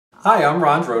Hi, I'm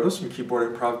Ron Drodos from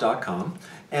keyboardimprov.com,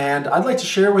 and I'd like to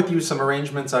share with you some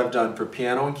arrangements I've done for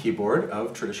piano and keyboard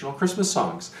of traditional Christmas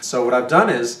songs. So what I've done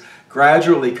is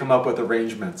gradually come up with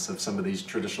arrangements of some of these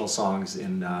traditional songs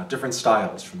in different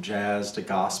styles, from jazz to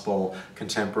gospel,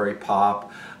 contemporary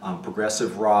pop,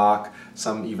 progressive rock,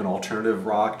 some even alternative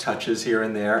rock touches here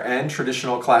and there, and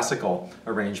traditional classical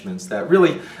arrangements that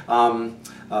really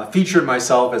featured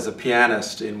myself as a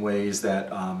pianist in ways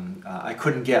that I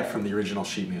couldn't get from the original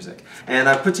sheet music. And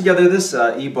I put together this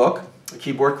ebook, a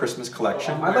keyboard Christmas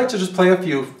collection. I'd like to just play a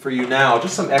few for you now,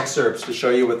 just some excerpts to show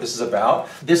you what this is about.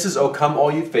 This is O Come All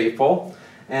You Faithful,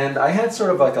 and I had sort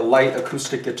of like a light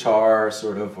acoustic guitar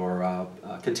sort of, or a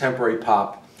contemporary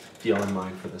pop feel in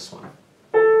mind for this one.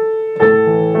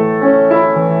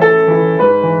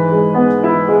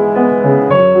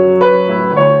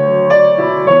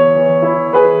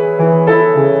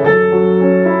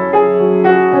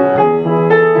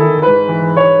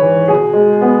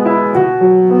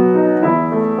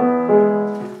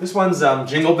 This one's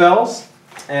Jingle Bells,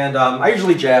 and I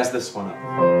usually jazz this one up.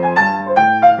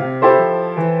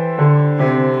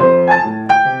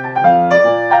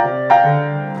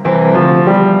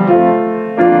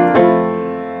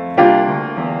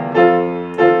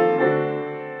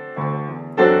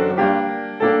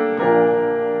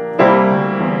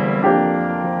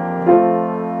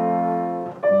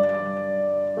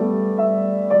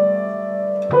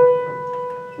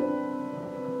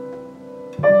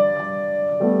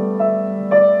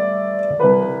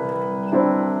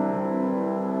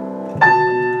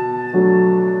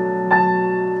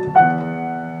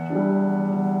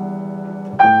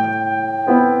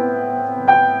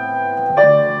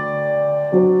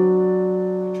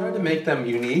 Make them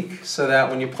unique so that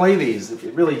when you play these,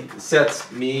 it really sets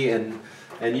me and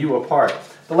you apart.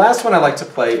 The last one I like to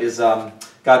play is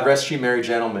God Rest Ye Merry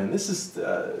Gentlemen. This is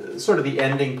sort of the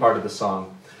ending part of the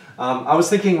song. I was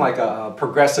thinking like a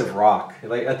progressive rock.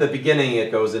 Like at the beginning it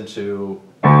goes into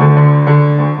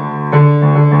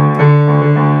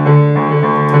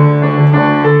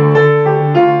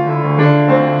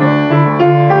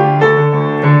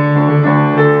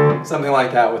something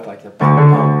like that with like the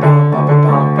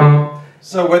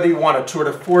So whether you want a tour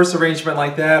de force arrangement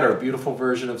like that, or a beautiful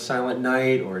version of Silent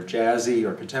Night, or jazzy,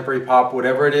 or contemporary pop,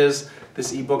 whatever it is,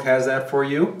 this ebook has that for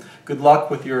you. Good luck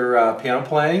with your piano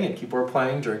playing and keyboard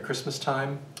playing during Christmas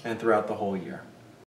time and throughout the whole year.